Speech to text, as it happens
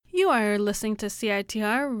are listening to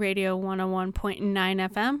CITR Radio 101.9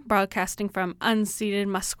 FM, broadcasting from unceded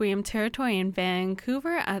Musqueam territory in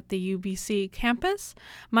Vancouver at the UBC campus.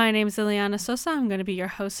 My name is Ileana Sosa. I'm going to be your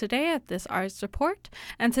host today at this Arts Report.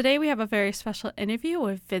 And today we have a very special interview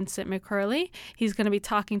with Vincent McCurley. He's going to be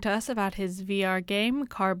talking to us about his VR game,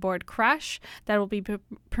 Cardboard Crash, that will be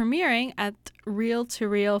premiering at Reel to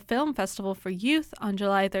Reel Film Festival for Youth on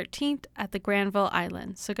July 13th at the Granville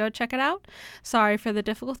Island. So go check it out. Sorry for the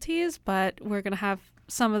difficulties, but we're going to have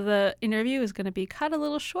some of the interview is going to be cut a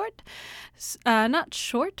little short. Not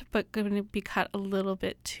short, but going to be cut a little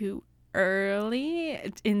bit too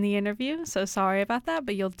early in the interview. So sorry about that,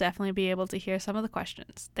 but you'll definitely be able to hear some of the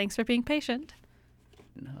questions. Thanks for being patient.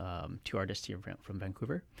 Two artists here from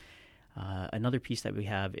Vancouver. Another piece that we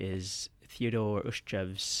have is Theodore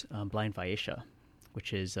Ushchev's Blind Vaisha,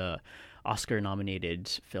 which is a Oscar-nominated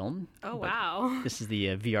film. Oh, wow. This is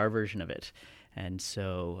the VR version of it. And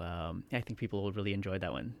so I think people will really enjoy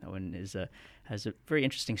that one. That one has a very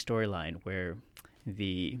interesting storyline where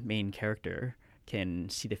the main character can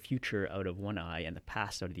see the future out of one eye and the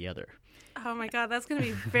past out of the other. Oh my God, that's going to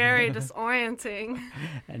be very disorienting.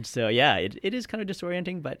 And so, yeah, it is kind of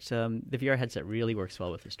disorienting, but the VR headset really works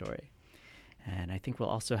well with the story. And I think we'll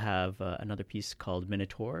also have another piece called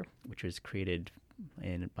Minotaur, which was created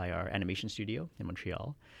by our animation studio in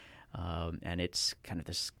Montreal. And it's kind of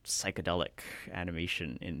this psychedelic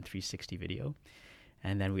animation in 360 video.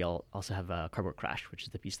 And then we also have Cardboard Crash, which is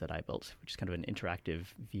the piece that I built, which is kind of an interactive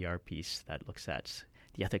VR piece that looks at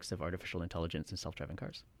the ethics of artificial intelligence and self-driving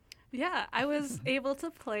cars. Yeah, I was able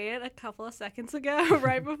to play it a couple of seconds ago,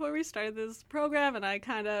 right before we started this program, and I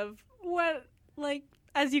kind of went,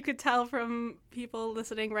 as you could tell from people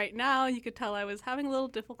listening right now, you could tell I was having a little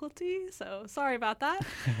difficulty, so sorry about that.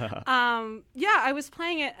 I was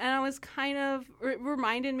playing it, and I was it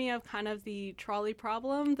reminded me of kind of the trolley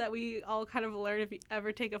problem that we all kind of learn if you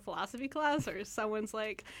ever take a philosophy class, or someone's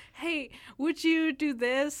like, hey, would you do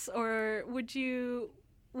this, or would you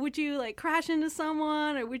crash into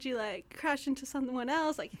someone, or would you crash into someone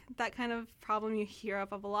else? Like that kind of problem you hear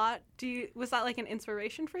of a lot. Was that an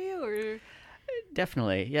inspiration for you, or?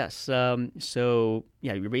 Definitely, yes. So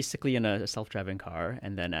you're basically in a self-driving car,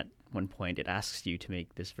 and then at one point it asks you to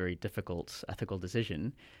make this very difficult ethical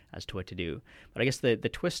decision as to what to do. But I guess the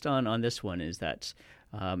twist on this one is that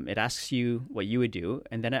it asks you what you would do,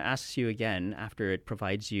 and then it asks you again after it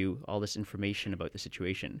provides you all this information about the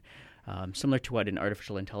situation, similar to what an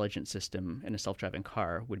artificial intelligence system in a self-driving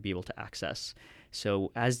car would be able to access.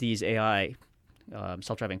 So as these AI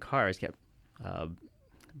self-driving cars get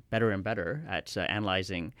better and better at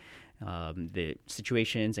analyzing the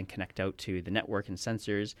situations and connect out to the network and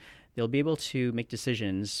sensors, they'll be able to make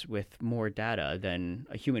decisions with more data than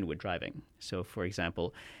a human would driving. So, for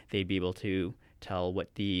example, they'd be able to tell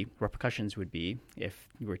what the repercussions would be if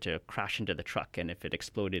you were to crash into the truck and if it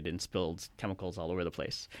exploded and spilled chemicals all over the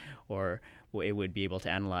place. Or it would be able to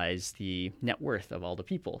analyze the net worth of all the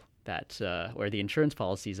people or the insurance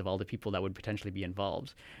policies of all the people that would potentially be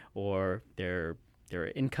involved, or their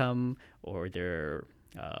income, or their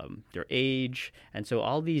age. And so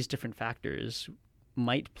all these different factors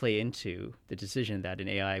might play into the decision that an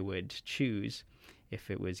AI would choose if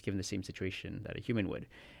it was given the same situation that a human would.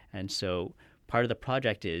 And so part of the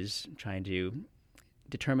project is trying to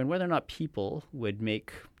determine whether or not people would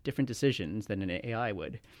make different decisions than an AI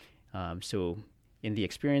would. So in the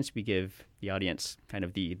experience, we give the audience kind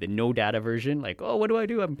of the no data version, what do I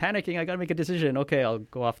do? I'm panicking. I got to make a decision. Okay, I'll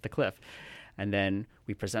go off the cliff. And then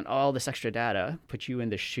we present all this extra data, put you in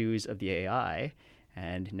the shoes of the AI,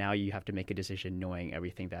 and now you have to make a decision knowing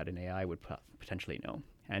everything that an AI would potentially know.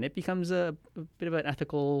 And it becomes a bit of an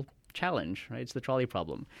ethical challenge, right? It's the trolley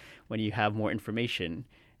problem. When you have more information,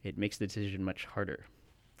 it makes the decision much harder.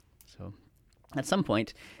 So at some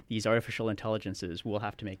point, these artificial intelligences will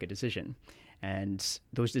have to make a decision. And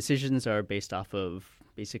those decisions are based off of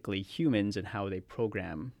basically humans and how they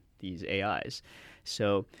program these AIs.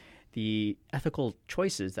 So the ethical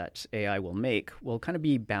choices that AI will make will kind of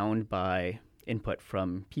be bound by input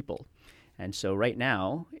from people. And so right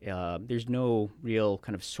now, there's no real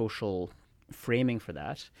kind of social framing for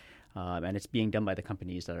that. And it's being done by the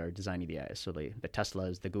companies that are designing the AI. So the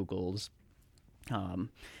Teslas, the Googles.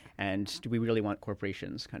 And do we really want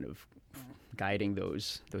corporations kind of guiding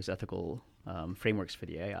those ethical frameworks for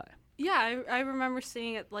the AI? Yeah, I remember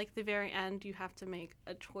seeing at the very end, you have to make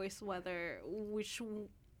a choice which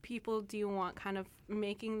people do you want kind of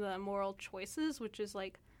making the moral choices, which is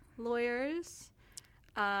lawyers,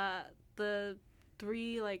 the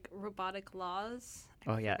 3 robotic laws.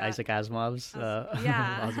 Oh yeah, Isaac Asimov's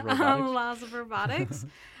laws of robotics. laws of robotics.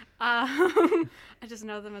 I just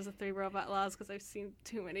know them as the 3 robot laws because I've seen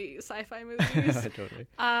too many sci-fi movies. Totally.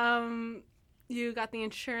 You got the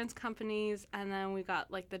insurance companies, and then we got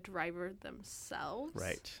like the driver themselves.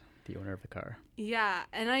 Right. The owner of the car. Yeah,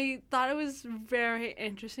 and I thought it was very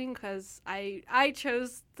interesting because I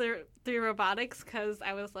chose the 3 robotics because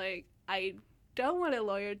I was like, I don't want a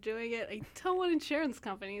lawyer doing it. I don't want insurance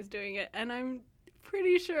companies doing it, and I'm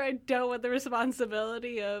pretty sure I don't want the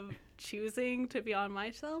responsibility of choosing to be on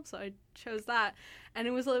myself, so I chose that. And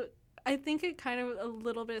it was I think it kind of a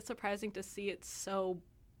little bit surprising to see it so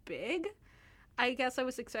big. I guess I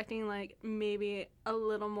was expecting like maybe a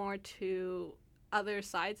little more to other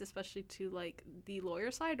sides, especially to like the lawyer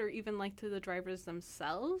side or even like to the drivers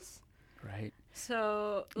themselves. Right.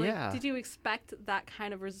 So did you expect that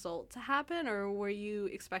kind of result to happen, or were you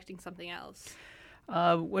expecting something else?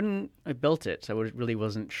 When I built it, I really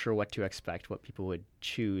wasn't sure what to expect, what people would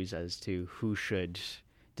choose as to who should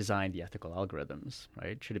design the ethical algorithms,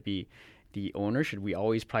 right? Should it be the owner? Should we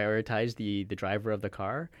always prioritize the driver of the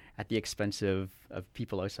car at the expense of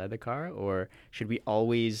people outside the car? Or should we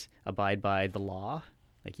always abide by the law?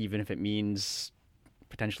 Like, even if it means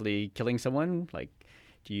potentially killing someone, like,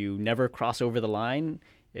 do you never cross over the line?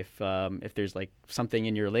 If there's like something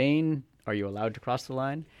in your lane, are you allowed to cross the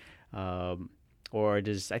line? Or I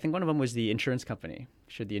think one of them was the insurance company.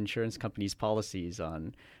 Should the insurance company's policies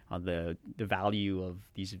on the value of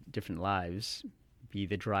these different lives be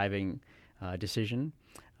the driving decision?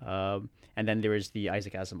 And then there was the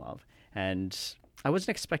Isaac Asimov. And I wasn't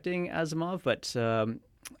expecting Asimov, but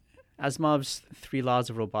Asimov's 3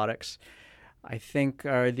 laws of robotics, I think,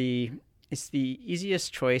 it's the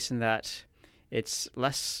easiest choice in that it's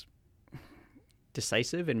less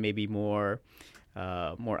decisive and maybe more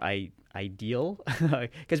ideal,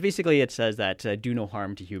 because basically it says that do no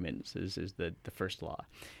harm to humans is the first law,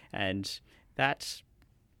 and that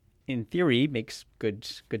in theory makes good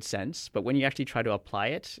sense. But when you actually try to apply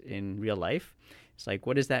it in real life, it's like,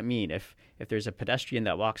 what does that mean? If there's a pedestrian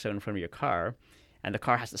that walks out in front of your car, and the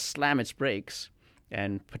car has to slam its brakes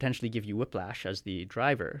and potentially give you whiplash as the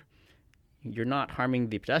driver, you're not harming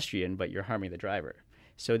the pedestrian, but you're harming the driver.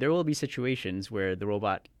 So there will be situations where the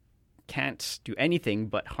robot can't do anything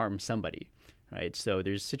but harm somebody, right? So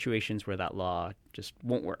there's situations where that law just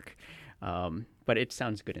won't work. But it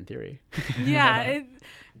sounds good in theory. Yeah,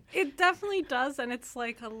 it definitely does, and it's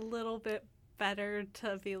like a little bit better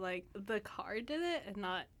to be like the car did it and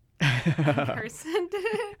not a person did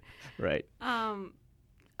it. Right.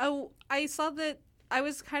 I saw that. I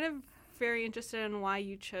was kind of very interested in why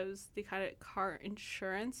you chose the kind of car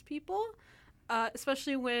insurance people.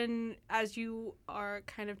 Especially when, as you are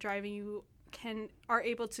kind of driving, you are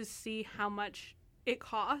able to see how much it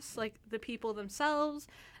costs, like the people themselves,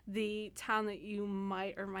 the town that you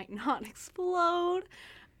might or might not explode.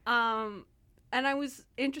 And I was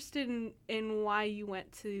interested in why you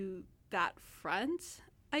went to that front,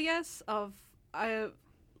 I guess, of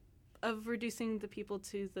reducing the people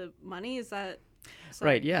to the money. Is that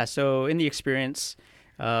right? Yeah. So in the experience,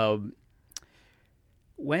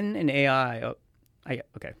 when an AI,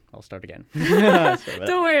 I'll start again.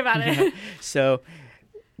 Don't worry about it. So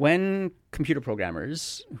when computer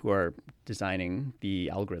programmers who are designing the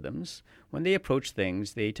algorithms, when they approach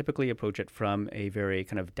things, they typically approach it from a very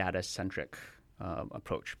kind of data-centric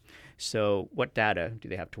approach. So what data do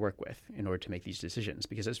they have to work with in order to make these decisions?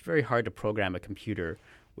 Because it's very hard to program a computer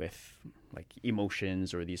with like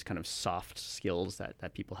emotions or these kind of soft skills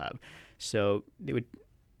that people have. So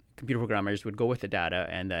computer programmers would go with the data,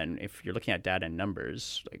 and then if you're looking at data and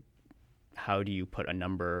numbers, like how do you put a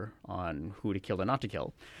number on who to kill and not to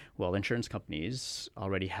kill? Well, insurance companies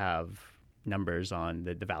already have numbers on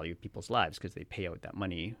the value of people's lives because they pay out that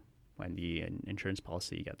money when the insurance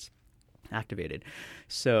policy gets activated.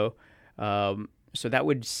 So that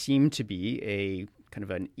would seem to be a kind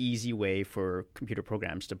of an easy way for computer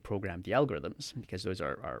programs to program the algorithms, because those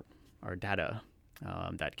are data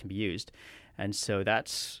that can be used. And so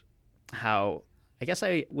that's how I guess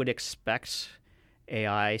I would expect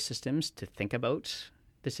AI systems to think about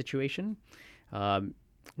the situation.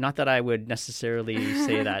 Not that I would necessarily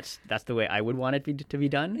say that's the way I would want it to be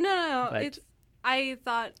done. No, but I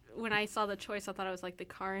thought when I saw the choice, I thought it was like the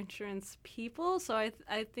car insurance people. So I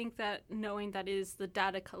think that knowing that is the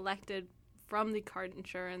data collected from the car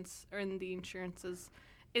insurance or in the insurances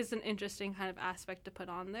is an interesting kind of aspect to put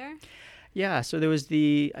on there. Yeah, so there was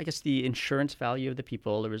the insurance value of the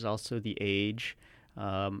people. There was also the age.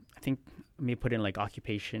 I think I may put in like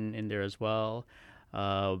occupation in there as well.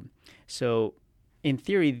 So in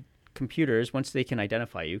theory, computers, once they can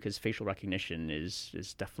identify you, because facial recognition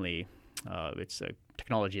is definitely It's a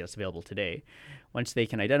technology that's available today. Once they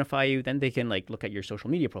can identify you, then they can look at your social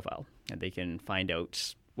media profile, and they can find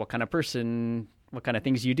out what kind of person, what kind of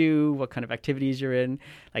things you do, what kind of activities you're in,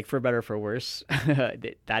 for better or for worse.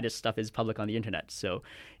 Stuff is public on the internet. So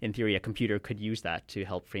in theory, a computer could use that to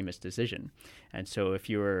help frame its decision. And so if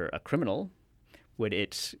you're a criminal, would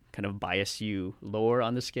it kind of bias you lower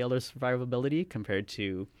on the scale of survivability compared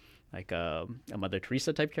to a Mother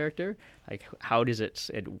Teresa type character? How does it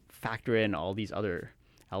factor in all these other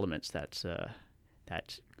elements that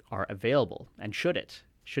are available? And should it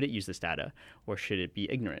use this data, or should it be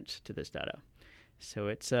ignorant to this data?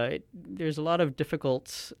 So there's a lot of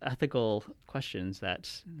difficult ethical questions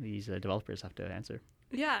that these developers have to answer.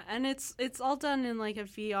 Yeah, and it's all done in a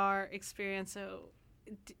VR experience. So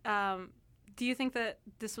do you think that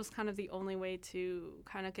this was kind of the only way to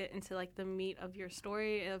kind of get into the meat of your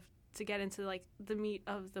story, to get into the meat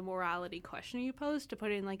of the morality question you posed, to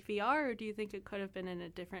put it in VR, or do you think it could have been in a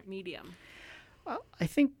different medium? Well, I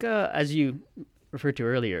think as you referred to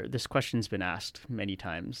earlier, this question's been asked many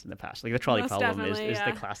times in the past. The trolley problem is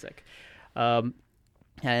the classic.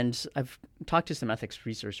 And I've talked to some ethics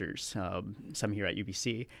researchers, some here at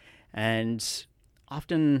UBC, and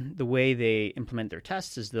often the way they implement their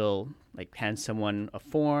tests is they'll hand someone a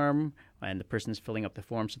form, and the person's filling up the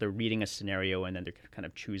form, so they're reading a scenario and then they're kind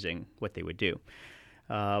of choosing what they would do.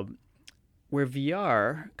 Where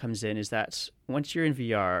VR comes in is that once you're in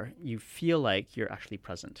VR, you feel like you're actually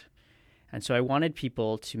present. And so I wanted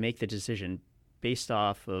people to make the decision based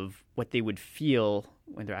off of what they would feel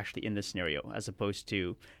when they're actually in the scenario, as opposed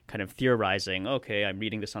to kind of theorizing, okay, I'm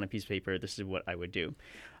reading this on a piece of paper, this is what I would do.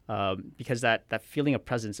 Because that feeling of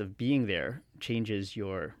presence, of being there, changes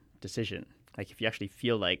your decision. If you actually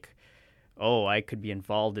feel like, oh, I could be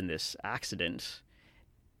involved in this accident,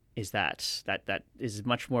 that is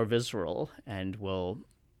much more visceral and will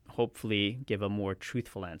hopefully give a more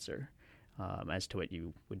truthful answer as to what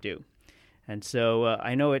you would do. And so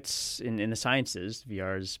I know it's in the sciences,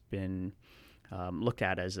 VR has been looked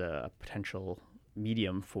at as a potential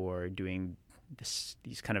medium for doing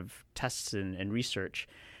these kind of tests and research,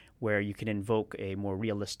 where you can invoke a more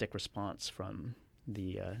realistic response from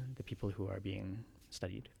the people who are being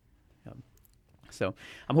studied. So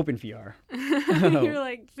I'm hoping VR.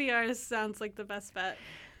 You're VR sounds like the best bet.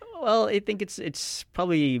 Well, I think it's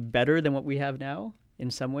probably better than what we have now in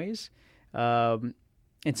some ways.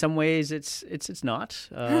 In some ways, it's not.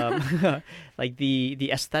 The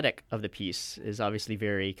aesthetic of the piece is obviously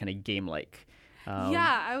very kind of game-like.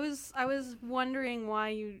 I was wondering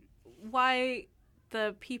why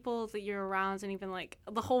the people that you're around, and even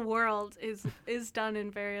the whole world is done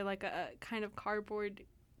in very a kind of cardboard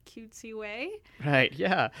cutesy way. Right.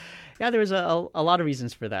 Yeah. There was a lot of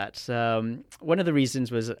reasons for that. One of the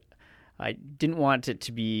reasons was I didn't want it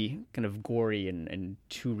to be kind of gory and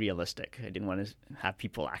too realistic. I didn't want to have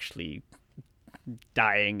people actually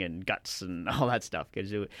dying and guts and all that stuff,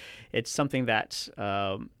 because it's something that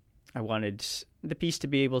I wanted the piece to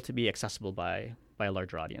be able to be accessible by a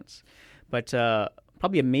larger audience. But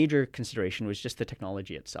probably a major consideration was just the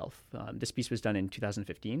technology itself. This piece was done in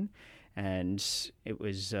 2015, and it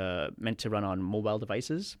was meant to run on mobile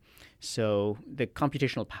devices. So the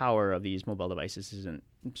computational power of these mobile devices isn't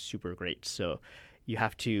super great. So you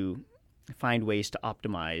have to find ways to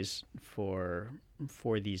optimize for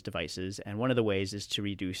these devices. And one of the ways is to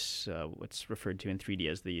reduce what's referred to in 3D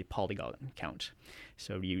as the polygon count.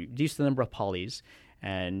 So you reduce the number of polys,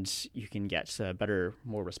 and you can get better,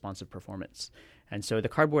 more responsive performance. And so the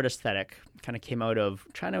cardboard aesthetic kind of came out of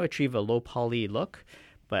trying to achieve a low poly look,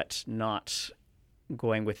 but not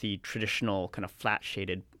going with the traditional kind of flat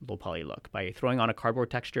shaded low poly look. By throwing on a cardboard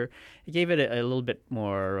texture, it gave it a little bit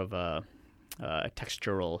more of a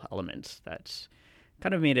textural element that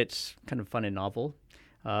kind of made it kind of fun and novel.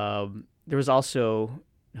 There was also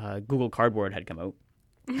Google Cardboard had come out,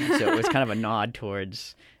 so it was kind of a nod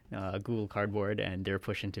towards Google Cardboard and their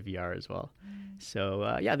push into VR as well.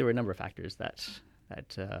 So there were a number of factors that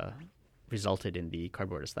resulted in the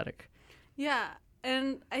cardboard aesthetic. Yeah,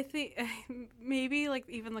 and I think maybe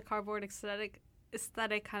even the cardboard aesthetic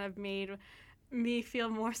kind of made me feel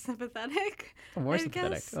more sympathetic. More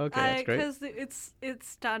sympathetic. Okay, that's great. Because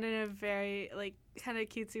it's done in a very kind of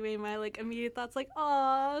cutesy way. My immediate thoughts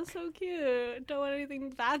 "Aw, so cute. Don't want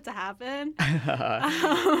anything bad to happen."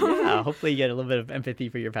 Hopefully you get a little bit of empathy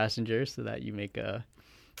for your passengers so that you make a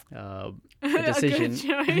decision.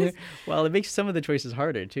 A good choice. Well, it makes some of the choices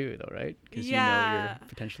harder too, though, right? Because you know you're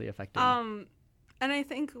potentially affected. And I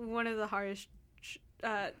think one of the hardest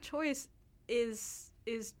choice is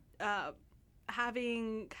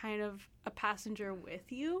having kind of a passenger with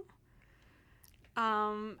you.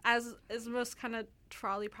 as most kind of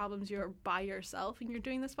trolley problems, you're by yourself and you're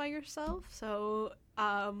doing this by yourself. So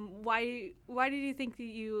why did you think that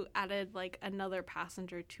you added like another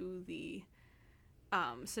passenger to the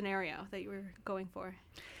scenario that you were going for?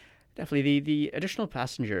 Definitely the additional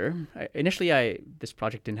passenger. Initially, this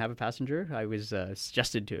project didn't have a passenger. I was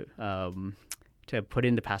suggested to put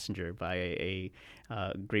in the passenger by a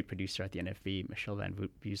great producer at the NFB, Michelle Van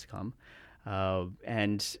Busekom.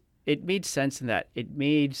 And it made sense in that it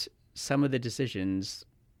made some of the decisions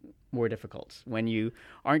more difficult. When you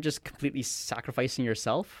aren't just completely sacrificing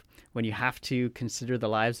yourself, when you have to consider the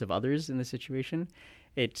lives of others in the situation,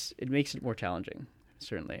 it makes it more challenging,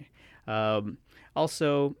 certainly.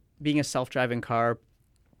 Also, being a self-driving car,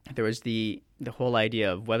 there was the whole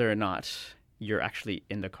idea of whether or not you're actually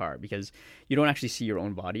in the car, because you don't actually see your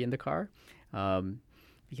own body in the car.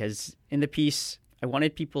 Because in the piece, I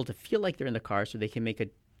wanted people to feel like they're in the car so they can make a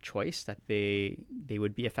choice that they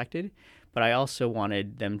would be affected. But I also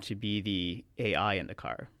wanted them to be the AI in the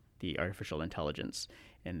car, the artificial intelligence,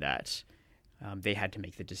 in that they had to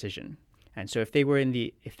make the decision. And so if they were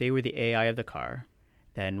the AI of the car,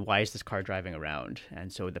 then why is this car driving around?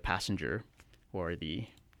 And so the passenger or the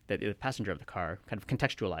passenger of the car kind of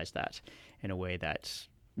contextualized that in a way that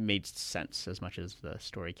made sense as much as the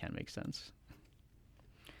story can make sense.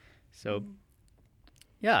 So,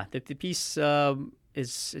 yeah, the piece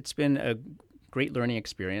it's been a great learning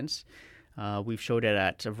experience. We've showed it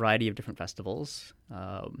at a variety of different festivals.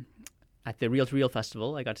 At the Reel to Reel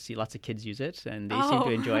Festival, I got to see lots of kids use it, and they seem to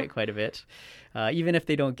enjoy it quite a bit. Even if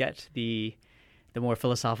they don't get the more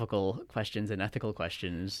philosophical questions and ethical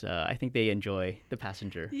questions, I think they enjoy the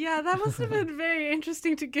passenger. Yeah, that must have been very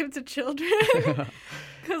interesting to give to children.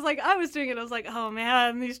 Because, like, I was doing it, I was like, oh,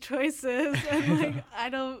 man, these choices. And, like,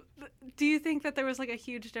 do you think that there was, like, a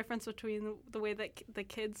huge difference between the way that the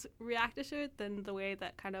kids reacted to it than the way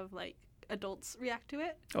that kind of, like, adults react to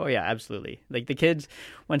it? Oh, yeah, absolutely. Like, the kids,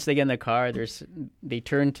 once they get in the car, they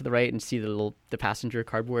turn to the right and see the passenger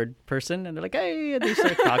cardboard person, and they're like, hey, and they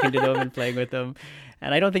start talking to them and playing with them.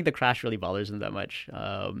 And I don't think the crash really bothers them that much.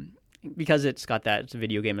 Because it's got that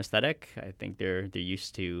video game aesthetic, I think they're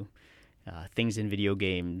used to things in video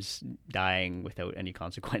games dying without any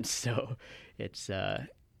consequence. So it's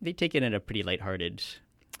they take it in a pretty lighthearted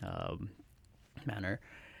manner.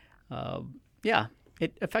 Yeah.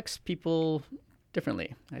 It affects people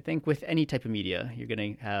differently. I think with any type of media, you're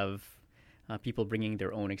going to have people bringing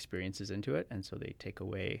their own experiences into it, and so they take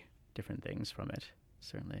away different things from it,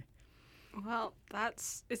 certainly. Well,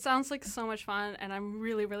 it sounds like so much fun, and I'm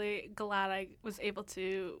really, really glad I was able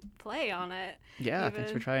to play on it. Yeah,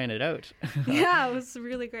 thanks for trying it out. Yeah, it was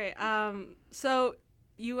really great. So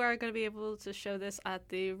you are going to be able to show this at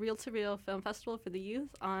the Reel to Reel Film Festival for the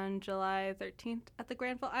Youth on July 13th at the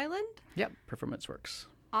Granville Island? Yep, Performance Works.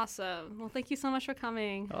 Awesome. Well, thank you so much for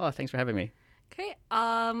coming. Oh, thanks for having me. Okay,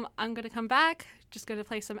 I'm going to come back, just going to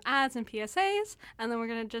play some ads and PSAs, and then we're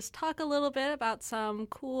going to just talk a little bit about some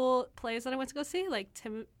cool plays that I went to go see, like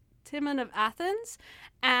Timon of Athens,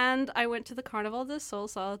 and I went to the Carnaval del Sol,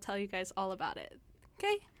 so I'll tell you guys all about it.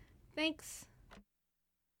 Okay, thanks.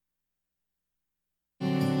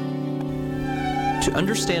 To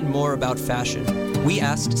understand more about fashion, we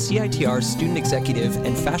asked CITR student executive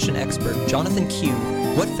and fashion expert Jonathan Q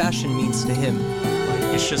what fashion means to him.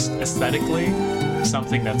 It's just aesthetically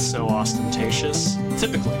something that's so ostentatious.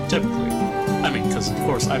 Typically. I mean, because of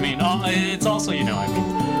course, I mean, it's also,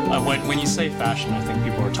 when you say fashion, I think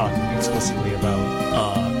people are talking explicitly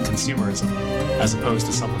about consumerism, as opposed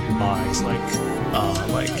to someone who buys let's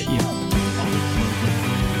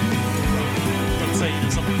say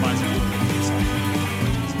someone who buys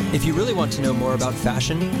If you really want to know more about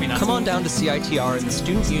fashion, come on down to CITR in the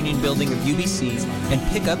Student Union building of UBC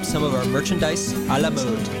and pick up some of our merchandise à la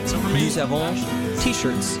mode. Nous avons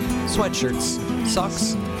t-shirts, sweatshirts,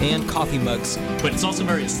 socks, and coffee mugs. But it's also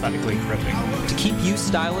very aesthetically gripping. To keep you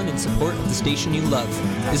styling in support of the station you love.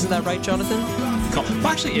 Isn't that right, Jonathan? Well,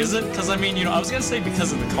 actually, is it? Because, I was going to say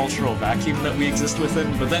because of the cultural vacuum that we exist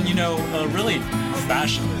within, but then, really,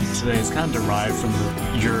 fashion today is kind of derived from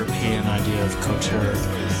the European idea of couture,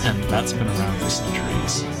 and that's been around for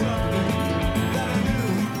centuries.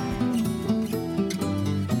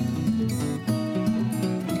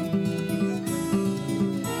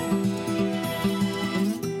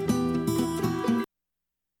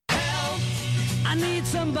 Help! I need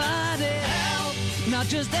somebody. Help! Not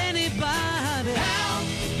just anybody. Help!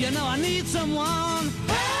 I need someone.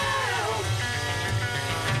 Help!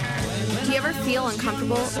 When Do you ever feel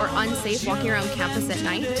uncomfortable or unsafe walking around campus at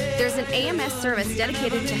night? There's an AMS service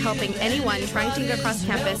dedicated to helping anyone trying to get across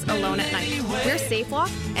campus alone at night. We're SafeWalk,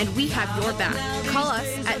 and we have your back. Call us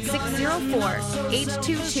at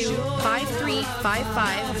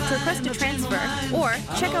 604-822-5355 to request a transfer, or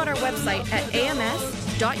check out our website at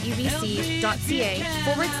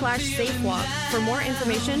ams.ubc.ca/SafeWalk for more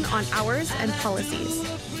information on hours and policies.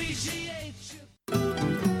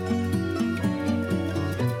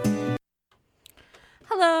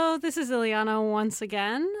 Hello, this is Ileana once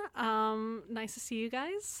again. Nice to see you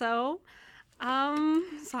guys. So,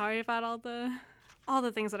 sorry about all the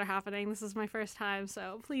things that are happening. This is my first time,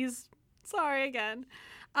 so please, sorry again.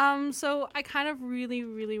 So I kind of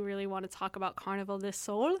really want to talk about Carnaval del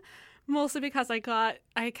Sol, mostly because I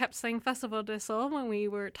kept saying Festival del Sol when we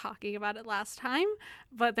were talking about it last time,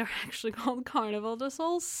 but they're actually called Carnaval del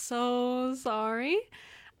Sol. So sorry.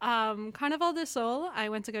 Carnaval del Sol, I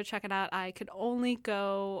went to go check it out. I could only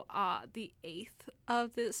go the 8th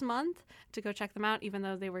of this month to go check them out, even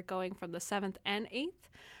though they were going from the 7th and 8th.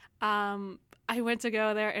 I went to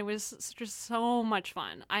go there. It was just so much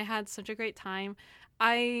fun. I had such a great time.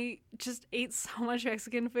 I just ate so much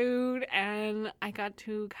Mexican food, and I got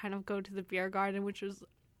to kind of go to the beer garden, which was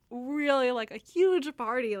really like a huge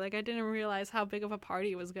party. Like, I didn't realize how big of a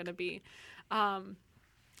party it was going to be. But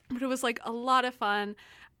it was like a lot of fun.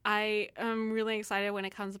 I am really excited when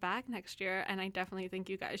it comes back next year, and I definitely think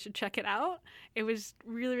you guys should check it out. It was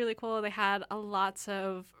really cool. They had lots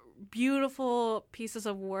of beautiful pieces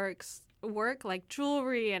of work like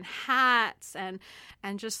jewelry and hats and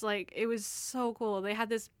just like, it was so cool. They had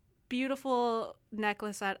this beautiful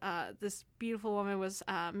necklace that this beautiful woman was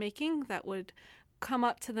making that would come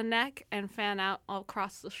up to the neck and fan out all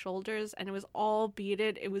across the shoulders, and it was all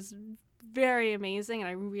beaded. It was very amazing, and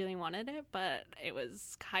I really wanted it, but it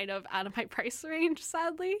was kind of out of my price range,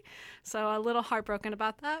 sadly, so a little heartbroken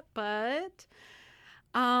about that. But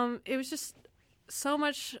it was just so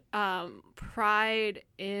much pride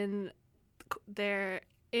in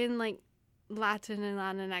like Latin and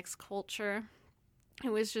Latinx culture.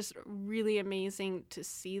 It was just really amazing to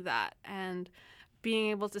see that, and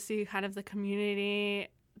being able to see kind of the community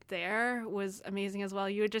there was amazing as well.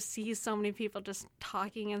 You would just see so many people just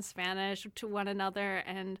talking in Spanish to one another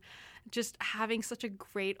and just having such a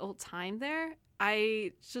great old time there.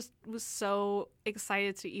 I just was so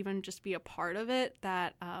excited to even just be a part of it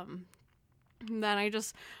that I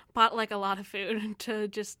just bought like a lot of food to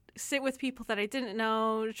just sit with people that I didn't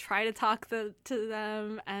know, try to talk to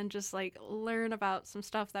them, and just like learn about some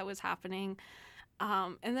stuff that was happening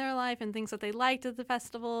in their life and things that they liked at the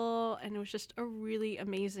festival. And it was just a really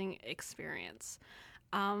amazing experience.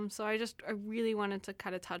 So I really wanted to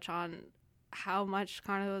kind of touch on how much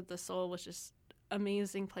Carnaval del Sol was just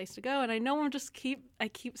amazing place to go. And I know I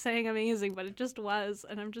keep saying amazing, but it just was.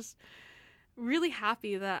 And I'm just really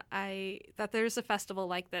happy that there's a festival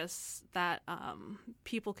like this that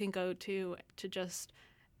people can go to just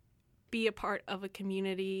be a part of a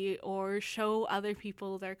community or show other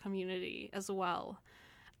people their community as well.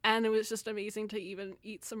 And it was just amazing to even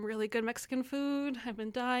eat some really good Mexican food. I've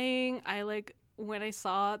been dying. When I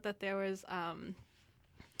saw that there was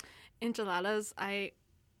enchiladas, I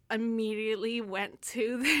immediately went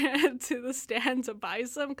to the stand to buy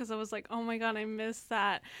some, because I was like, oh my god, I miss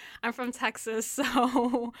that. I'm from Texas,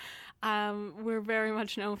 so we're very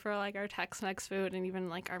much known for like our Tex-Mex food and even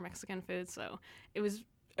like our Mexican food. So it was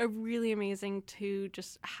really amazing to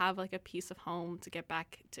just have like a piece of home to get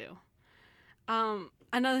back to.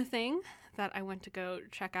 Another thing that I went to go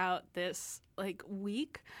check out this like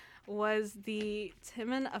week was the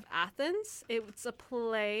Timon of Athens. It's a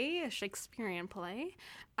play, a Shakespearean play,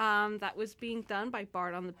 that was being done by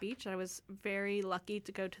Bard on the Beach. I was very lucky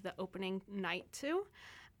to go to the opening night too.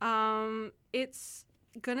 It's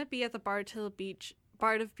gonna be at the Bard of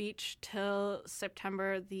Beach till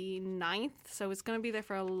September the 9th, so it's going to be there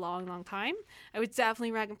for a long time. I would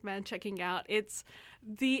definitely recommend checking out. It's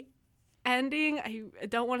the ending, I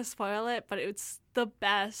don't want to spoil it, but it's the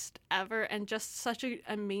best ever, and just such an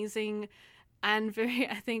amazing and very,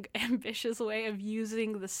 I think, ambitious way of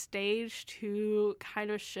using the stage to kind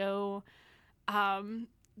of show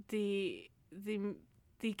the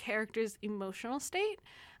character's emotional state.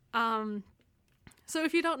 So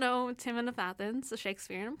if you don't know Timon of Athens, a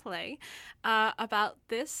Shakespearean play, about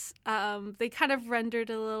this, they kind of rendered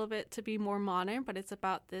it a little bit to be more modern, but it's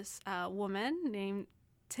about this woman named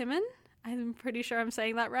Timon. I'm pretty sure I'm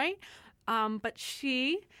saying that right. But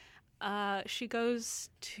she she's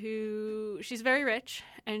very rich,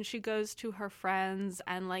 and she goes to her friends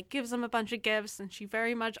and like gives them a bunch of gifts, and she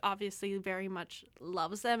very much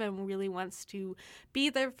loves them and really wants to be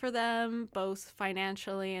there for them, both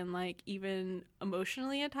financially and like even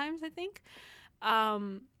emotionally at times, I think.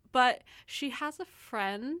 But she has a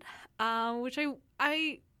friend, which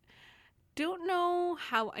I don't know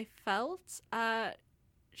how I felt.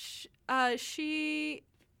 She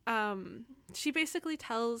basically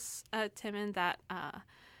tells Timon that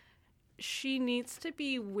she needs to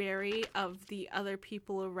be wary of the other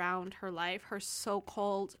people around her life, her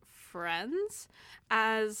so-called friends,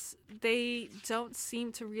 as they don't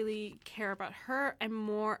seem to really care about her and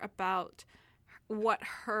more about what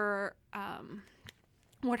her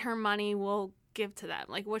money will give to them,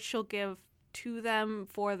 like what she'll give to them,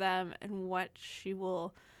 for them, and what she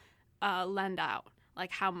will lend out,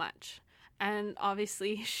 like how much. And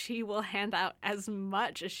obviously she will hand out as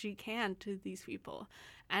much as she can to these people.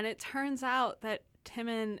 And it turns out that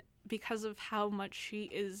Timon, because of how much she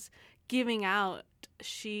is giving out,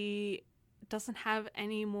 she doesn't have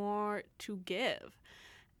any more to give.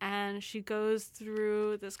 And she goes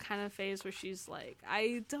through this kind of phase where she's like,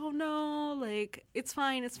 I don't know, like, it's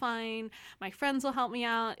fine. My friends will help me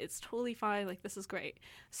out. It's totally fine. Like, this is great.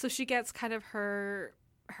 So she gets kind of her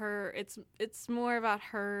it's more about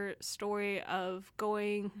her story of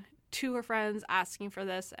going to her friends, asking for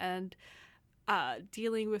this, and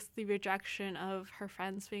dealing with the rejection of her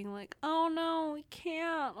friends being like, oh no, we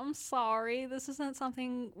can't, I'm sorry, this isn't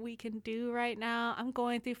something we can do right now, I'm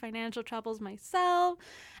going through financial troubles myself,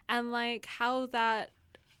 and like how that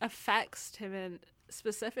affects Timon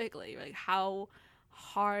specifically, like how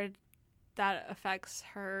hard that affects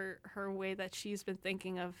her way that she's been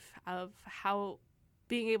thinking of how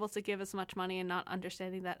being able to give as much money and not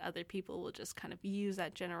understanding that other people will just kind of use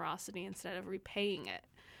that generosity instead of repaying it.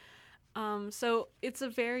 So it's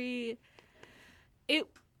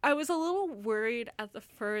I was a little worried at the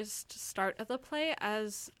first start of the play,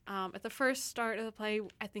 as at the first start of the play,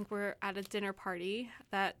 I think we're at a dinner party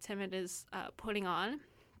that Timon is putting on.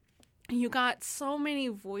 You got so many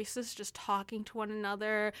voices just talking to one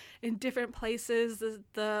another in different places.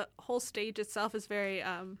 The whole stage itself is very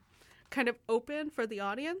kind of open for the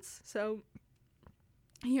audience, so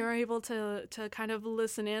you're able to kind of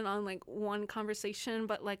listen in on like one conversation,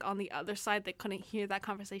 but like on the other side they couldn't hear that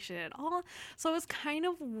conversation at all. So I was kind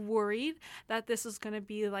of worried that this was going to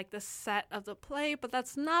be like the set of the play, but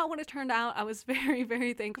that's not what it turned out. I was very,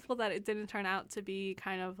 very thankful that it didn't turn out to be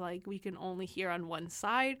kind of like we can only hear on one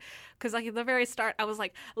side, because like at the very start I was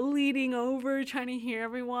like leaning over trying to hear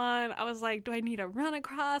everyone. I was like, do I need to run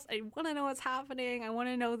across? I want to know what's happening. I want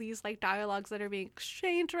to know these like dialogues that are being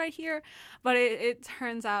exchanged right here. But it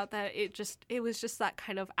turns out that it was just that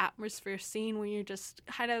kind of atmosphere scene where you're just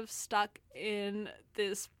kind of stuck in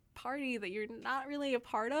this party that you're not really a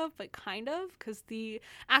part of, but kind of, because the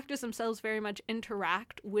actors themselves very much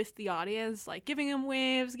interact with the audience, like giving them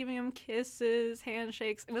waves, giving them kisses,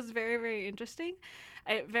 handshakes. It was very, very interesting.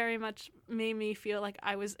 It very much made me feel like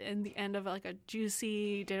I was in the end of like a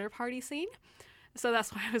juicy dinner party scene. So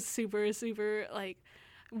that's why I was super, super like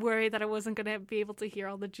worried that I wasn't going to be able to hear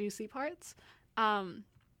all the juicy parts.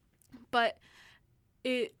 But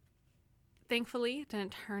it thankfully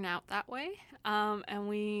didn't turn out that way. And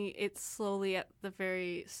it slowly at the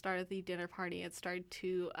very start of the dinner party, it started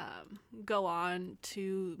to go on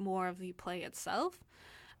to more of the play itself.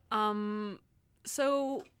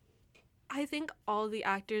 So I think all the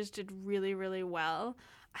actors did really, really well.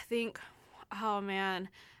 I think, oh man,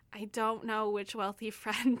 I don't know which wealthy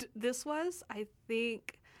friend this was. I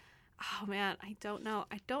think, oh man, I don't know.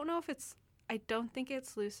 I don't think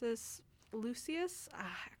it's Lucius.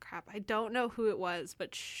 Crap. I don't know who it was,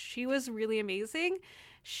 but she was really amazing.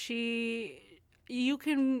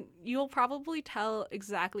 You'll probably tell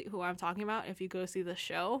exactly who I'm talking about if you go see the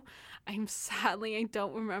show. I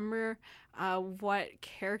don't remember what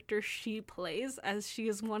character she plays, as she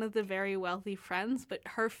is one of the very wealthy friends, but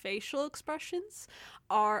her facial expressions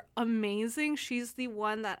are amazing. She's the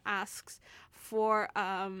one that asks for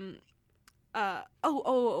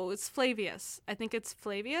it's Flavius. I think it's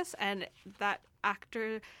Flavius, and that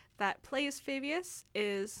actor that plays Flavius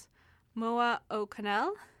is Moa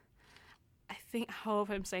O'Connell. I think, I hope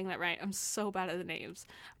I'm saying that right. I'm so bad at the names.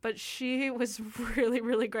 But she was really,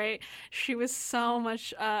 really great. She was so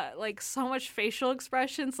much facial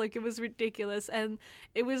expressions. Like, it was ridiculous. And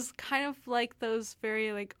it was kind of like those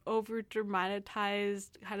very, like,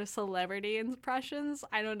 over-dramatized kind of celebrity impressions.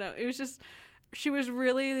 I don't know. It was just, she was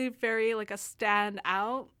really very, like, a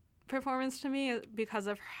standout performance to me because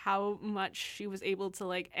of how much she was able to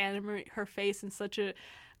like animate her face in such a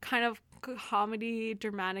kind of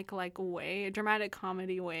dramatic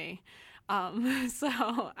comedy way.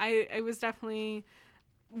 So I was definitely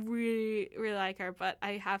really, really like her, but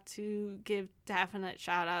I have to give definite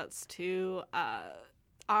shout outs to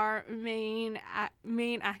our main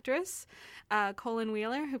actress, Colin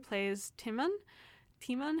Wheeler, who plays Timon.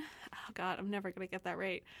 Oh God, I'm never gonna get that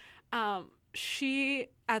right. She,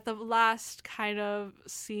 at the last kind of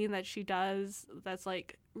scene that she does, that's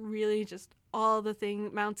like really just all the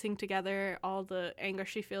thing mounting together, all the anger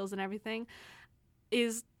she feels and everything,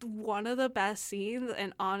 is one of the best scenes,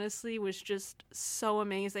 and honestly was just so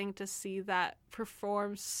amazing to see that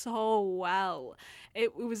perform so well.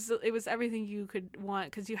 It was everything you could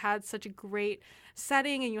want, because you had such a great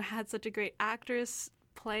setting and you had such a great actress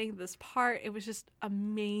playing this part. It was just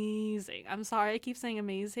amazing. I'm sorry I keep saying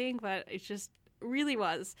amazing, but it just really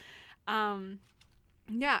was.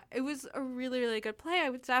 Yeah, it was a really, really good play. I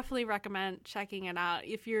would definitely recommend checking it out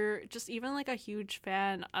if you're just even like a huge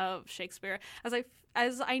fan of Shakespeare.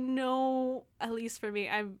 As I know, at least for me,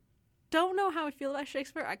 I don't know how I feel about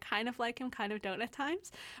Shakespeare. I kind of like him, kind of don't at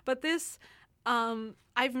times. But this,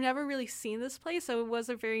 I've never really seen this play, so it was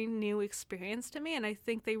a very new experience to me, and I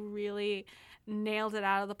think they really nailed it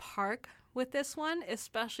out of the park with this one,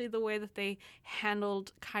 especially the way that they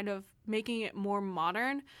handled kind of making it more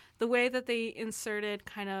modern, the way that they inserted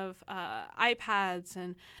kind of iPads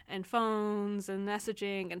and phones and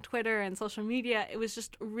messaging and Twitter and social media. It was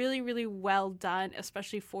just really, really well done,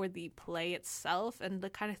 especially for the play itself and the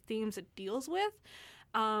kind of themes it deals with.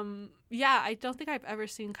 Yeah, I don't think I've ever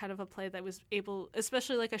seen kind of a play that was able,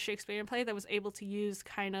 especially like a Shakespearean play, that was able to use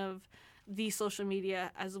kind of the social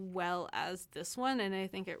media as well as this one, and I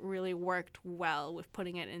think it really worked well with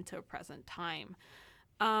putting it into a present time.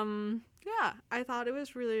 Yeah, I thought it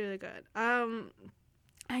was really, really good.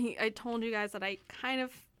 I told you guys that I kind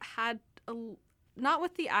of had not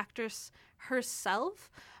with the actress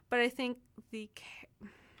herself, but I think the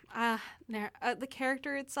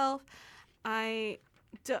character itself.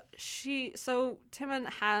 So Timon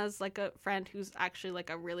has like a friend who's actually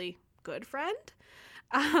like a really good friend.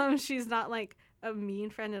 She's not like a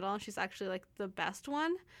mean friend at all. She's actually like the best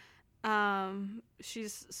one.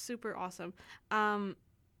 She's super awesome.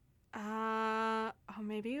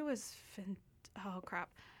 Maybe it was oh crap.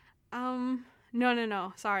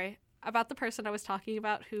 No. Sorry. About the person I was talking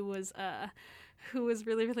about who was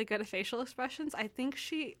really, really good at facial expressions. I think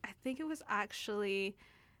it was actually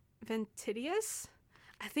Ventidius.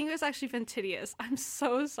 I'm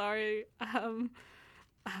so sorry.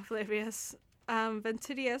 Flavius.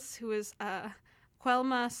 Ventidius, who was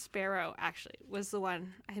Quelma Sparrow, actually, was the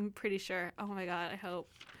one. I'm pretty sure. Oh my God, I hope.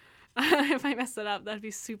 If I mess it up, that'd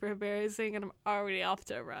be super embarrassing, and I'm already off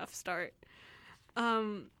to a rough start.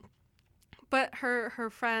 But her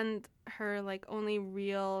friend, her like only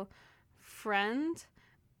real friend,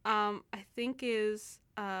 I think is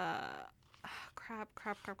crap.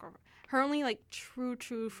 Her only like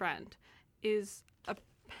true friend is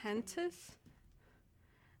Apentus.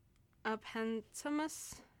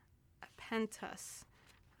 Apentus.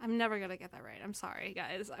 I'm never gonna get that right. I'm sorry,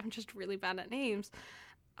 guys. I'm just really bad at names.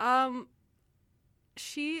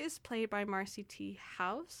 She is played by Marcy T.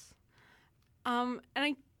 House.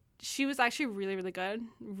 She was actually really, really good,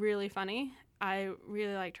 really funny. I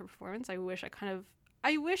really liked her performance. I wish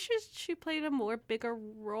she played a bigger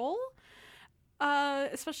role.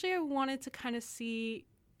 Especially I wanted to kind of see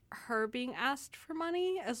her being asked for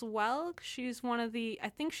money as well. She's one of the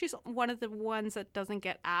ones that doesn't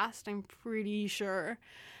get asked. I'm pretty sure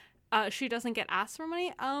she doesn't get asked for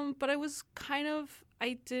money. But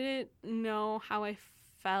I didn't know how I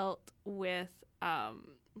felt with a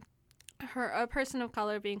person of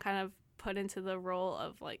color being kind of put into the role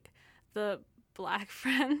of like the black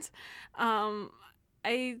friend.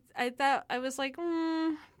 I thought, I was like,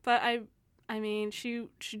 but I mean, she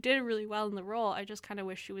did really well in the role. I just kind of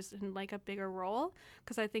wish she was in like a bigger role,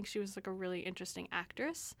 because I think she was like a really interesting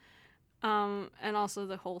actress. And also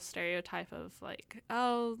the whole stereotype of like,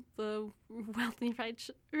 oh, the wealthy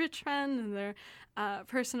rich friend and their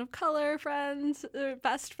person of color friend, their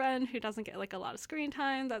best friend who doesn't get like a lot of screen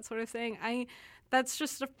time, that sort of thing. That's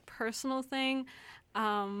just a personal thing.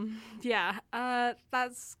 That's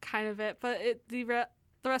kind of it. But the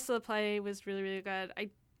rest of the play was really, really good. I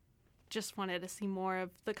just wanted to see more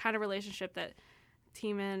of the kind of relationship that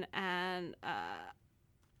Timon and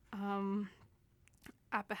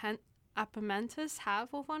Apamentus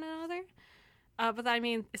have with one another. But I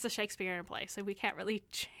mean, it's a Shakespearean play, so we can't really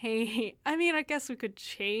change. I mean, I guess we could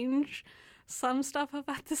change some stuff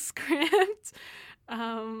about the script.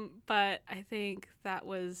 But I think that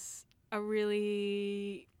was a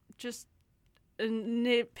really just a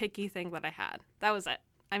nitpicky thing that I had. That was it.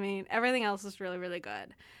 I mean, everything else is really, really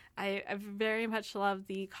good. I very much love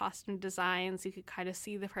the costume designs. You could kind of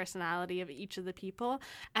see the personality of each of the people.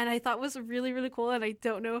 And I thought was really, really cool. And I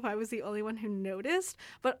don't know if I was the only one who noticed,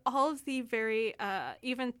 but all of the very,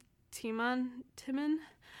 even Timon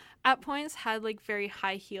at points had like very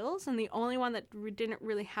high heels. And the only one that didn't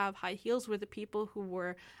really have high heels were the people who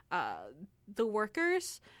were the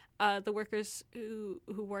workers who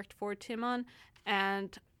worked for Timon.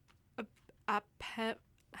 And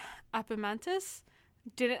Epimantis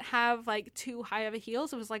didn't have like too high of a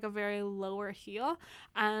heels. It was like a very lower heel.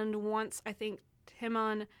 And once I think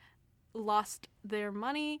Timon lost their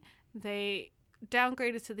money, they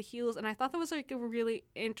downgraded to the heels. And I thought that was like a really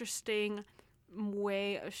interesting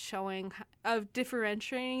way of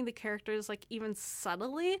differentiating the characters, like even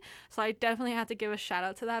subtly. So I definitely had to give a shout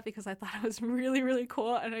out to that because I thought it was really, really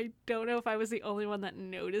cool. And I don't know if I was the only one that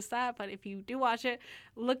noticed that, but if you do watch it,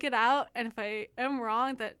 look it out. And if I am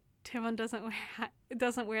wrong that Timon doesn't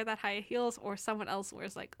wear that high heels, or someone else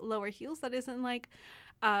wears like lower heels that isn't like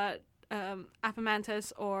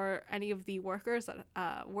Apamantis or any of the workers that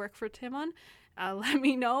work for Timon, let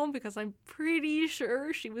me know, because I'm pretty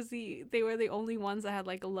sure they were the only ones that had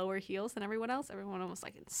like lower heels than everyone else. Everyone was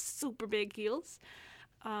like in super big heels.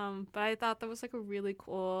 But I thought that was like a really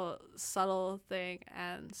cool subtle thing,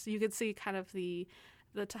 and so you could see kind of the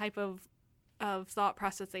type of thought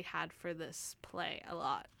process they had for this play a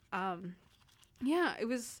lot. Yeah, it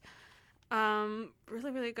was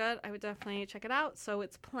really, really good. I would definitely check it out. So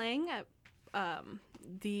it's playing at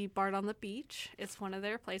the Bard on the Beach. It's one of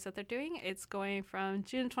their plays that they're doing. It's going from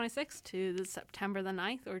June 26th to September the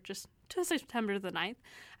 9th, or just to September the 9th.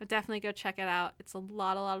 I'd definitely go check it out. It's a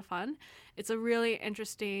lot of fun. It's a really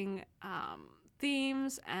interesting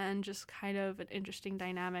themes, and just kind of an interesting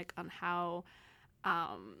dynamic on how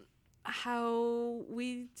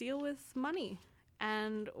we deal with money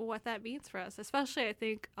and what that means for us, especially I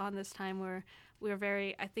think on this time where we're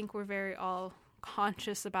very all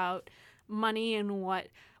conscious about money and what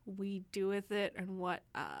we do with it, and what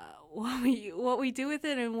we do with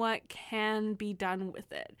it, and what can be done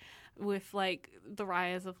with it, with like the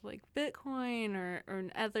rise of like Bitcoin or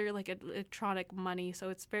other like electronic money.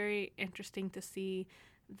 So it's very interesting to see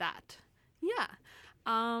that. Yeah.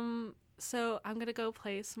 So I'm going to go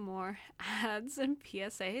play some more ads and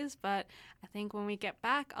PSAs, but I think when we get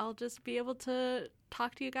back, I'll just be able to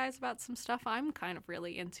talk to you guys about some stuff I'm kind of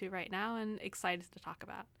really into right now and excited to talk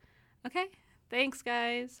about. Okay? Thanks,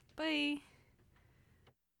 guys. Bye.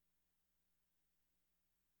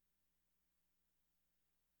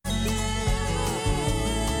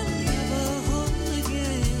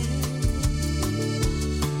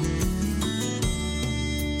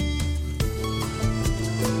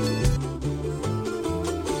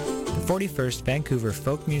 The 41st Vancouver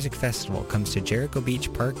Folk Music Festival comes to Jericho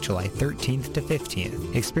Beach Park July 13th to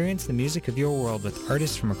 15th. Experience the music of your world with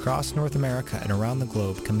artists from across North America and around the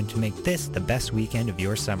globe coming to make this the best weekend of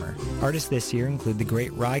your summer. Artists this year include the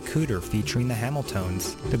great Ry Cooter featuring the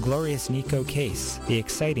Hamiltones, the glorious Nico Case, the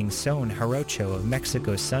exciting Son Jarocho of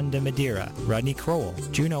Mexico's Son de Madeira, Rodney Crowell,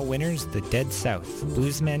 Juno winners The Dead South,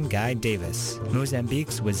 bluesman Guy Davis,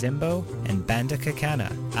 Mozambique's Wazimbo, and Banda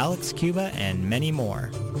Cacana, Alex Cuba, and many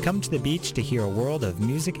more. Come to the beach to hear a world of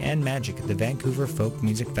music and magic at the Vancouver Folk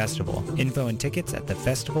Music Festival. Info and tickets at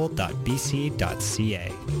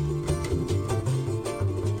thefestival.bc.ca.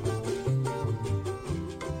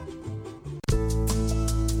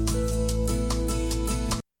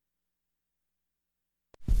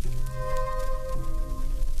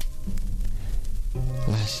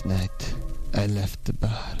 Last night, I left the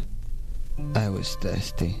bar. I was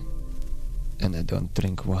thirsty, and I don't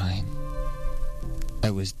drink wine. I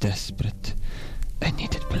was desperate. I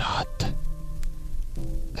needed blood.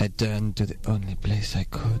 I turned to the only place I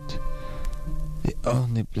could. The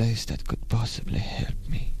only place that could possibly help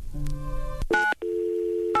me.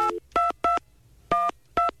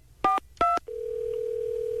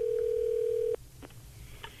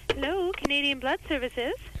 Hello, Canadian Blood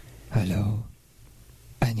Services. Hello.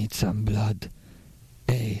 I need some blood.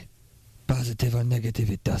 A. Positive or negative,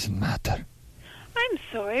 it doesn't matter. I'm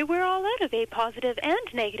sorry, we're all out of A positive and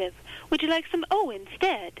negative. Would you like some O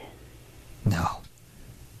instead? No.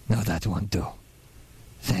 No, that won't do.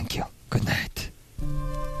 Thank you. Good night.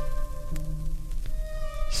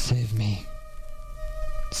 Save me.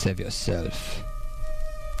 Save yourself.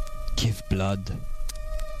 Give blood.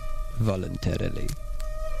 Voluntarily.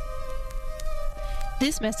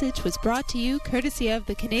 This message was brought to you courtesy of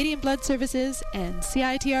the Canadian Blood Services and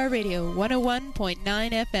CITR Radio 101.9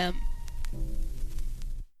 FM.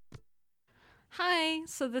 Hi,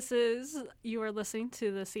 so you are listening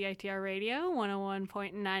to the CITR Radio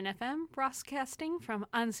 101.9 FM, broadcasting from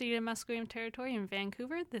unceded Musqueam territory in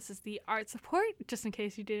Vancouver. This is the Art Support, just in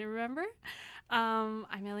case you didn't remember. I'm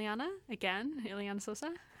Ileana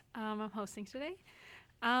Sosa. I'm hosting today.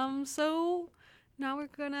 So now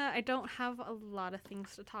I don't have a lot of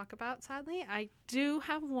things to talk about, sadly. I do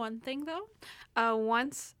have one thing, though.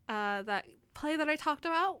 That play that I talked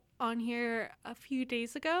about on here a few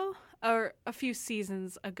days ago, or a few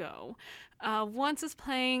seasons ago. Once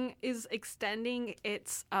is extending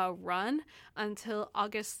its run until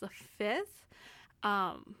August the 5th.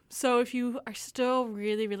 So if you are still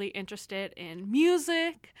really, really interested in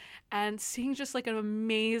music and seeing just like an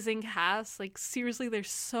amazing cast, like seriously, they're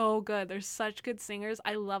so good. They're such good singers.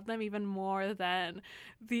 I love them even more than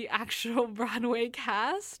the actual Broadway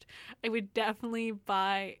cast. I would definitely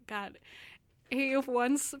buy, hey,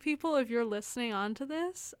 if you're listening onto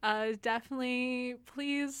this, definitely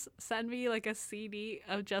please send me like a CD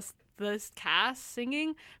of just this cast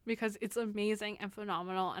singing, because it's amazing and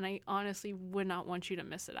phenomenal, and I honestly would not want you to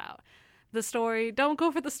miss it out. The story, don't go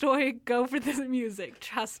for the story, go for the music.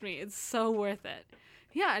 Trust me, it's so worth it.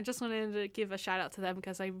 Yeah, I just wanted to give a shout out to them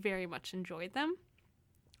because I very much enjoyed them.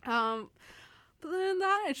 But than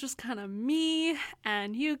that, it's just kind of me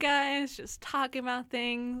and you guys just talking about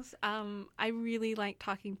things. I really like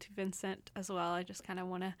talking to Vincent as well. I just kind of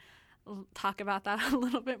want to talk about that a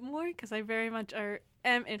little bit more because I very much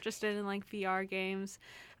am interested in like VR games,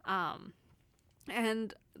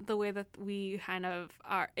 and the way that we kind of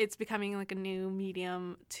are. It's becoming like a new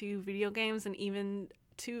medium to video games, and even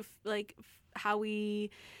to like how we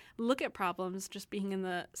look at problems, just being in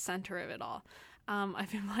the center of it all.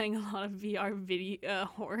 I've been playing a lot of VR video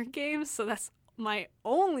horror games, so that's my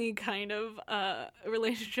only kind of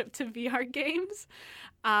relationship to VR games.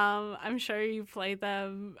 I'm sure you play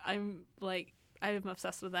them. I'm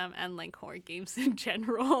obsessed with them and like horror games in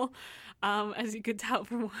general. As you could tell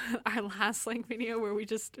from our last like video where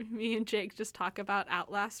me and Jake just talk about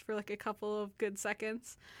Outlast for like a couple of good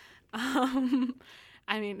seconds. I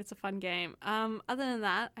mean, it's a fun game. Other than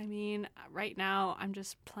that, I mean, right now I'm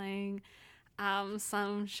just playing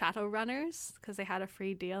some Shadowrunners because they had a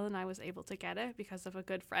free deal and I was able to get it because of a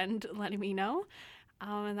good friend letting me know.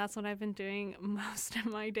 And that's what I've been doing most of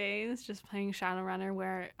my days, just playing Shadowrunner,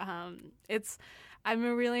 where I'm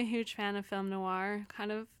a really huge fan of film noir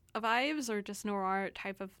kind of vibes, or just noir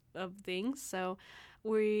type of things. So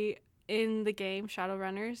in the game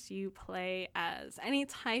Shadowrunners, you play as any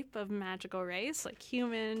type of magical race, like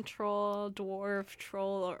human, troll, dwarf,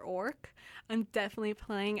 troll, or orc. I'm definitely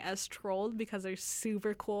playing as troll because they're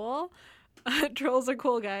super cool. Trolls are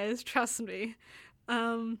cool, guys, trust me.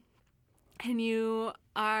 And you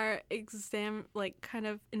are kind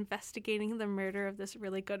of investigating the murder of this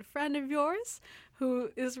really good friend of yours who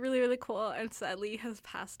is really, really cool and sadly has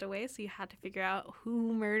passed away. So you had to figure out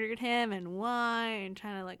who murdered him and why, and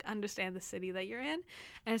trying to like understand the city that you're in.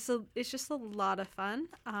 And so it's just a lot of fun.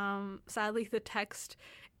 Sadly, the text,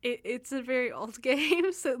 it's a very old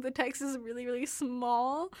game, so the text is really, really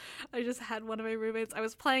small. I just had one of my roommates, I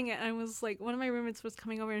was playing it, and I was like, one of my roommates was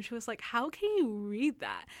coming over and she was like, how can you read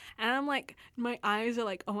that? And I'm like, my eyes are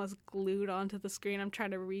like almost glued onto the screen. I'm trying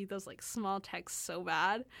to read those like small texts so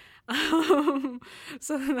bad.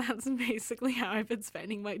 So that's basically how I've been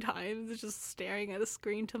spending my time, just staring at a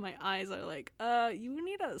screen till my eyes are like, you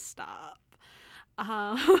need to stop.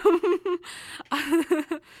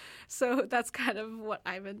 So that's kind of what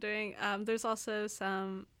I've been doing. There's also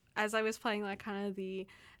some, as I was playing like kind of the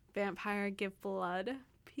Vampire Give Blood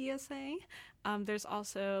PSA, there's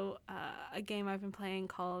also a game I've been playing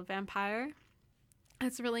called Vampire.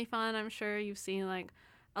 It's really fun. I'm sure you've seen like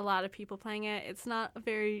a lot of people playing it. It's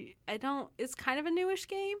it's kind of a newish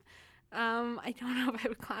game. I don't know if I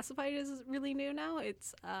would classify it as really new now.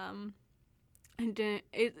 It's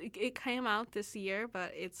it came out this year,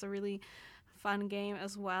 but it's a really fun game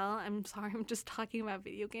as well. I'm sorry, I'm just talking about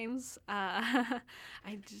video games. I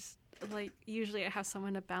just usually I have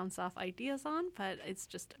someone to bounce off ideas on, but it's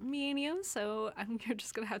just me and you, so you're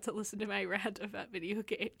just gonna have to listen to my rant about video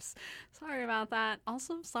games. Sorry about that.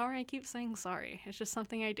 Also, sorry I keep saying sorry. It's just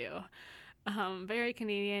something I do. Very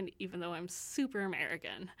Canadian, even though I'm super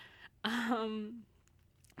American.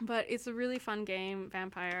 But it's a really fun game,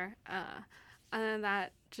 Vampire. Other than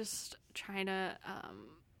that, just trying to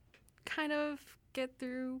kind of get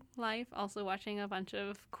through life. Also watching a bunch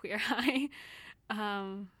of Queer Eye.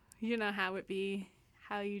 You know how it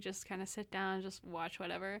how you just kind of sit down and just watch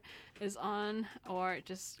whatever is on, or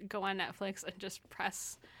just go on Netflix and just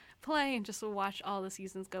press play and just watch all the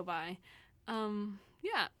seasons go by.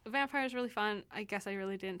 Yeah, Vampire is really fun. I guess I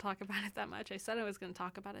really didn't talk about it that much. I said I was going to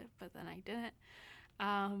talk about it, but then I didn't.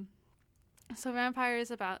 So Vampire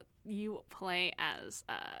is about you play as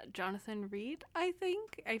Jonathan Reed, I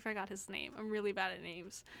think. I forgot his name. I'm really bad at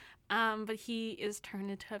names. But he is turned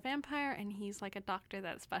into a vampire, and he's like a doctor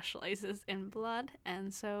that specializes in blood.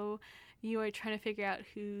 And so you are trying to figure out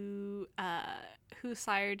who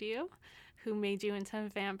sired you, who made you into a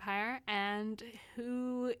vampire, and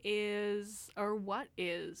who is or what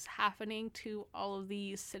is happening to all of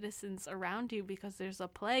these citizens around you, because there's a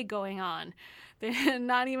plague going on. They're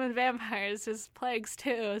not even vampires, just plagues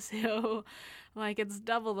too. So like it's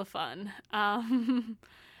double the fun.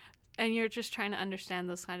 And you're just trying to understand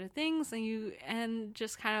those kind of things, and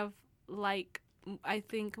just kind of like, I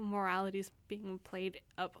think morality is being played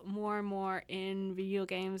up more and more in video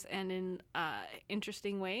games and in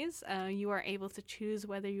interesting ways. You are able to choose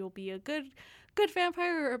whether you'll be a good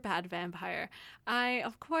vampire or a bad vampire. I,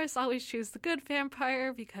 of course, always choose the good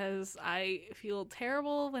vampire because I feel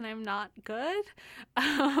terrible when I'm not good.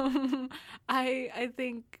 I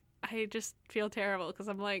think I just feel terrible because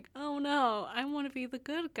I'm like, oh no, I want to be the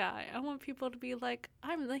good guy. I want people to be like,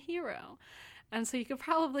 I'm the hero. And so you could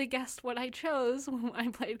probably guess what I chose when I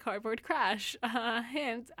played Cardboard Crash.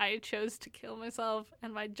 Hint, I chose to kill myself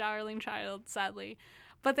and my darling child, sadly.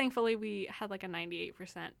 But thankfully we had like a 98%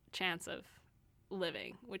 chance of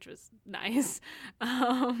living, which was nice.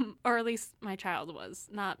 Or at least my child was,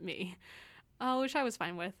 not me. Which I was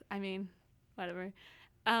fine with. I mean, whatever.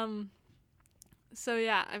 So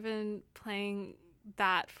yeah, I've been playing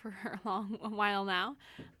that for a while now.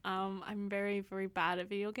 I'm very, very bad at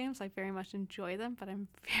video games. I very much enjoy them, but I'm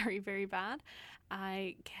very, very bad.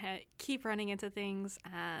 I keep running into things,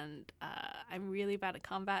 and I'm really bad at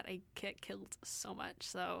combat. I get killed so much.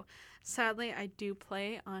 So sadly, I do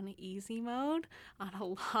play on easy mode on a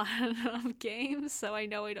lot of games, so I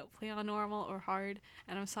know I don't play on normal or hard,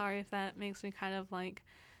 and I'm sorry if that makes me kind of like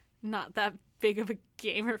not that big of a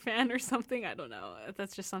gamer fan or something. I don't know.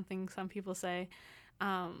 That's just something some people say.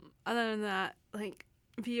 Other than that, like,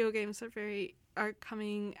 video games are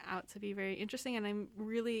coming out to be very interesting, and I'm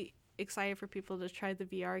really excited for people to try the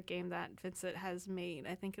VR game that Vincent has made.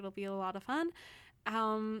 I think it'll be a lot of fun.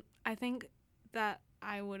 I think that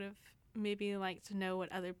I would have maybe liked to know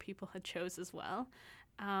what other people had chose as well,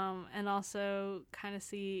 and also kind of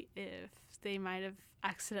see if they might have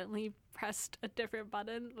accidentally pressed a different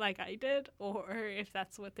button like I did, or if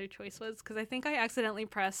that's what their choice was, because I think I accidentally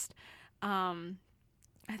pressed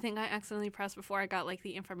before I got like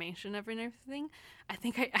the information of everything. I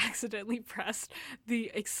think I accidentally pressed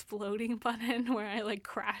the exploding button where I like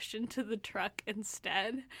crashed into the truck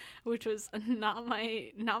instead, which was not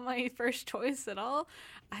my first choice at all.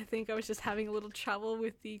 I think I was just having a little trouble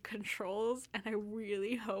with the controls, and I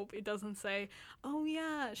really hope it doesn't say, oh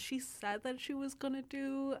yeah, she said that she was gonna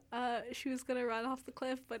run off the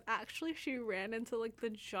cliff, but actually she ran into like the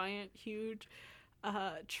giant huge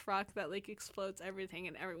truck that like explodes everything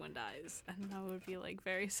and everyone dies, and that would be like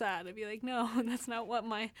very sad. I'd be like, no, that's not what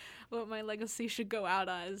my legacy should go out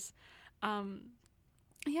as.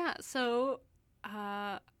 So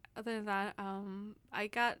other than that,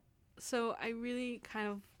 I really kind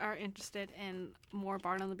of are interested in more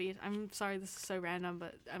Barn on the Beach. I'm sorry this is so random,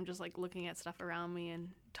 but I'm just like looking at stuff around me and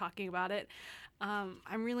talking about it.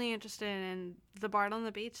 I'm really interested in the Barn on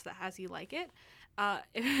the Beach that has You Like It.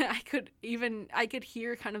 I could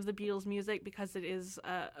hear kind of the Beatles music because it is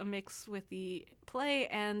a mix with the play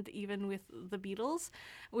and even with the Beatles,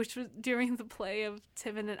 which was during the play of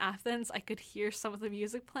Timon of Athens. I could hear some of the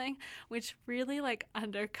music playing, which really like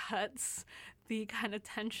undercuts the kind of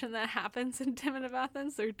tension that happens in Timon of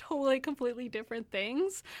Athens. They're totally completely different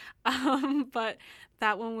things, but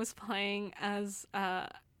that one was playing as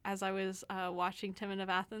I was watching Timon of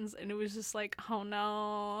Athens, and it was just like, oh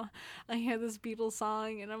no, I hear this Beatles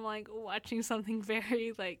song, and I'm like watching something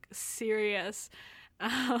very like serious.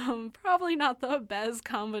 Probably not the best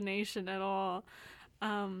combination at all.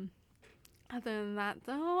 Other than that,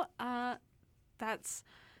 though, that's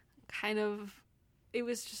kind of, it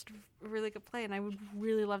was just a really good play, and I would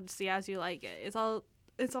really love to see As You Like It. It's all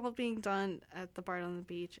being done at the Barn on the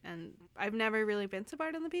Beach, and I've never really been to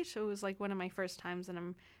Barn on the Beach, so it was like one of my first times, and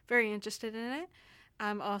I'm very interested in it.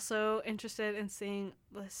 I'm also interested in seeing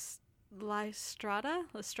Lystrata.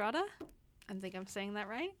 I think I'm saying that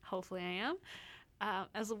right. Hopefully I am.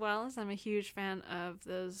 As well as I'm a huge fan of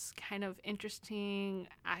those kind of interesting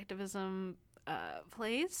activism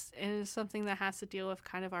plays is something that has to deal with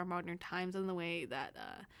kind of our modern times and the way that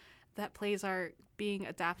that plays are being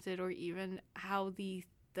adapted, or even how the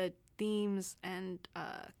themes and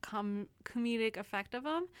comedic effect of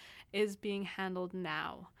them is being handled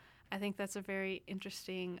now. I think that's a very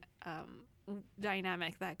interesting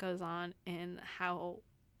dynamic that goes on in how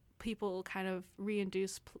people kind of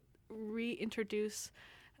reintroduce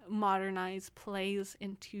modernized plays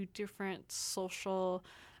into different social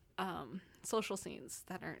scenes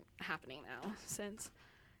that aren't happening now. Since,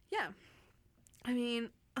 yeah, I mean,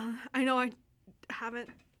 I know I haven't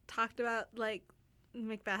talked about like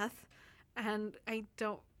Macbeth, and I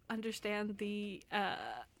don't understand the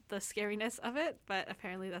scariness of it, but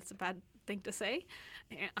apparently that's a bad thing to say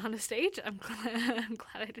on a stage. I'm glad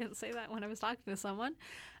I didn't say that when I was talking to someone.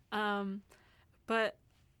 But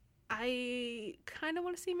I kind of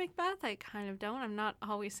want to see Macbeth. I kind of don't. I'm not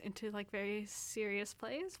always into like very serious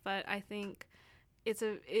plays, but I think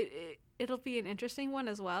it'll be an interesting one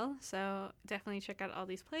as well. So definitely check out all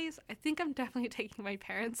these plays. I think I'm definitely taking my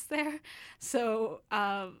parents there. So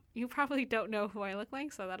you probably don't know who I look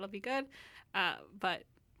like, so that'll be good. But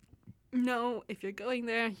no, if you're going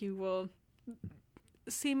there, you will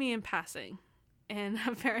see me in passing, in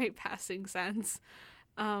a very passing sense.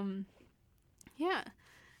 Yeah.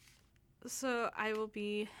 So I will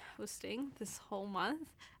be hosting this whole month.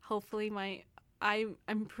 Hopefully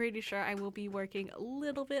I'm pretty sure I will be working a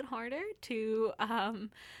little bit harder to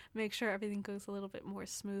make sure everything goes a little bit more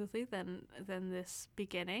smoothly than this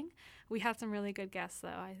beginning. We had some really good guests, though.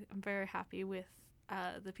 I'm very happy with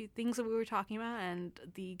the things that we were talking about and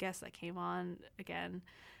the guests that came on again.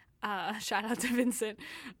 Shout out to Vincent.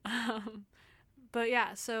 But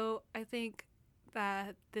yeah, so I think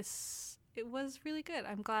that it was really good.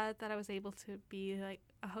 I'm glad that I was able to be like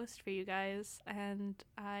a host for you guys, and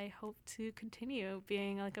I hope to continue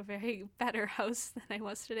being like a very better host than I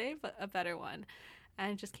was today, but a better one,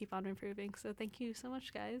 and just keep on improving. So thank you so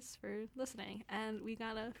much, guys, for listening. And we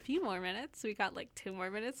got a few more minutes. We got like 2 more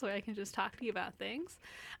minutes where I can just talk to you about things.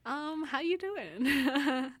 How you doing?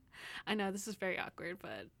 I know this is very awkward,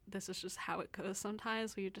 but this is just how it goes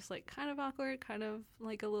sometimes, where you're just like kind of awkward, kind of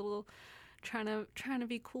like a little trying to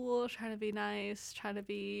be cool, trying to be nice, trying to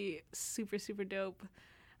be super, super dope.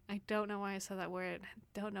 I don't know why I said that word.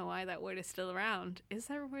 I don't know why that word is still around. Is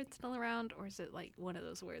that word still around, or is it like one of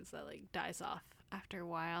those words that like dies off after a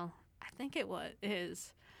while? I think it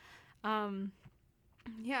is.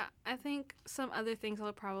 Yeah, I think some other things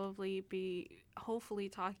I'll probably be hopefully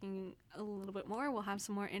talking a little bit more. We'll have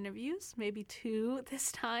some more interviews, maybe 2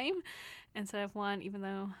 this time instead of 1, even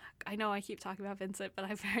though I know I keep talking about Vincent, but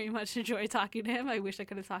I very much enjoy talking to him. I wish I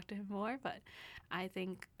could have talked to him more, but I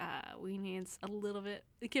think we need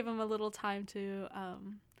give him a little time to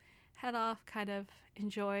head off, kind of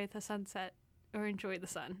enjoy the sunset, or enjoy the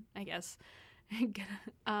sun, I guess.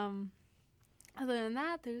 Other than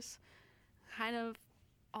that, there's kind of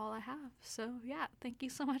all I have. So yeah, thank you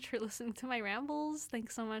so much for listening to my rambles.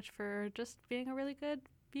 Thanks so much for just being a really good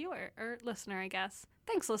viewer, or listener, I guess.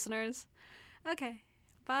 Thanks, listeners. Okay,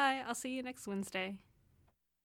 bye. I'll see you next Wednesday.